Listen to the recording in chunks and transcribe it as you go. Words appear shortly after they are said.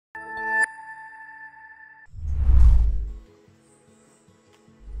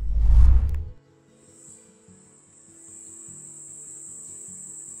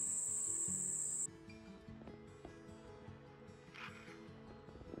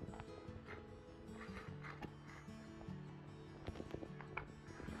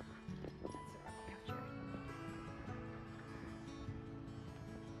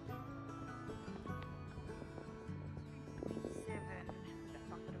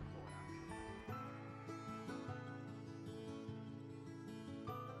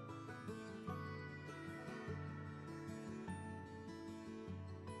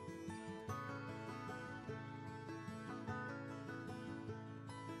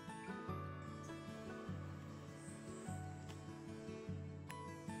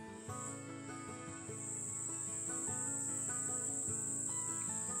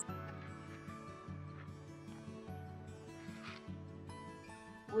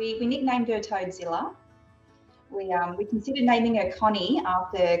We nicknamed her Toadzilla. We considered naming her Connie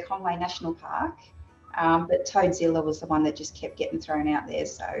after Conway National Park, but Toadzilla was the one that just kept getting thrown out there,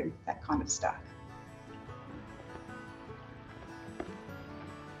 so that kind of stuck.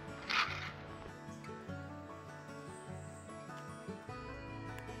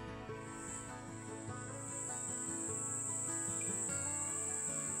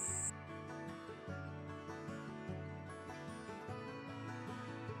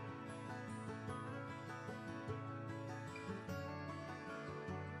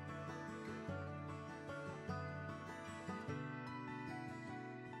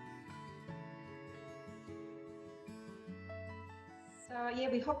 So yeah,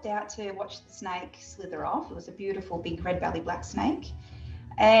 we hopped out to watch the snake slither off. It was a beautiful big red belly black snake.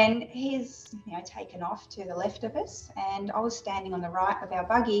 And he's taken off to the left of us, and I was standing on the right of our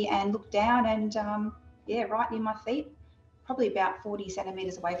buggy and looked down and yeah, right near my feet, probably about 40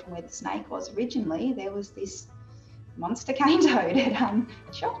 centimetres away from where the snake was originally, there was this monster cane toad. It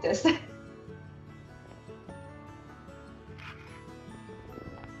shocked us.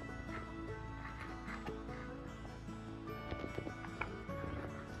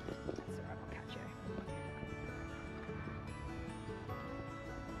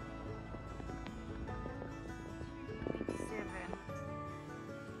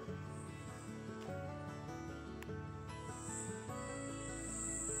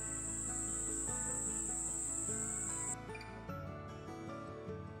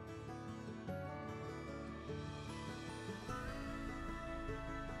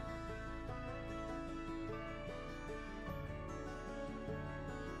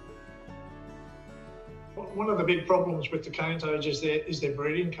 One of the big problems with the cane toads is their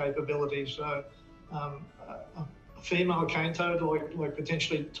breeding capability. So a female cane toad, like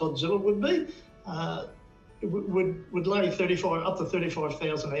potentially Toadzilla would be, would lay up to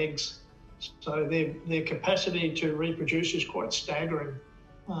 35,000 eggs. So their capacity to reproduce is quite staggering.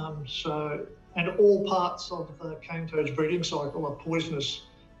 And all parts of the cane toad's breeding cycle are poisonous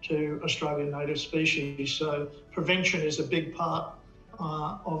to Australian native species. So prevention is a big part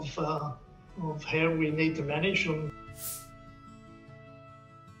of how we need to manage them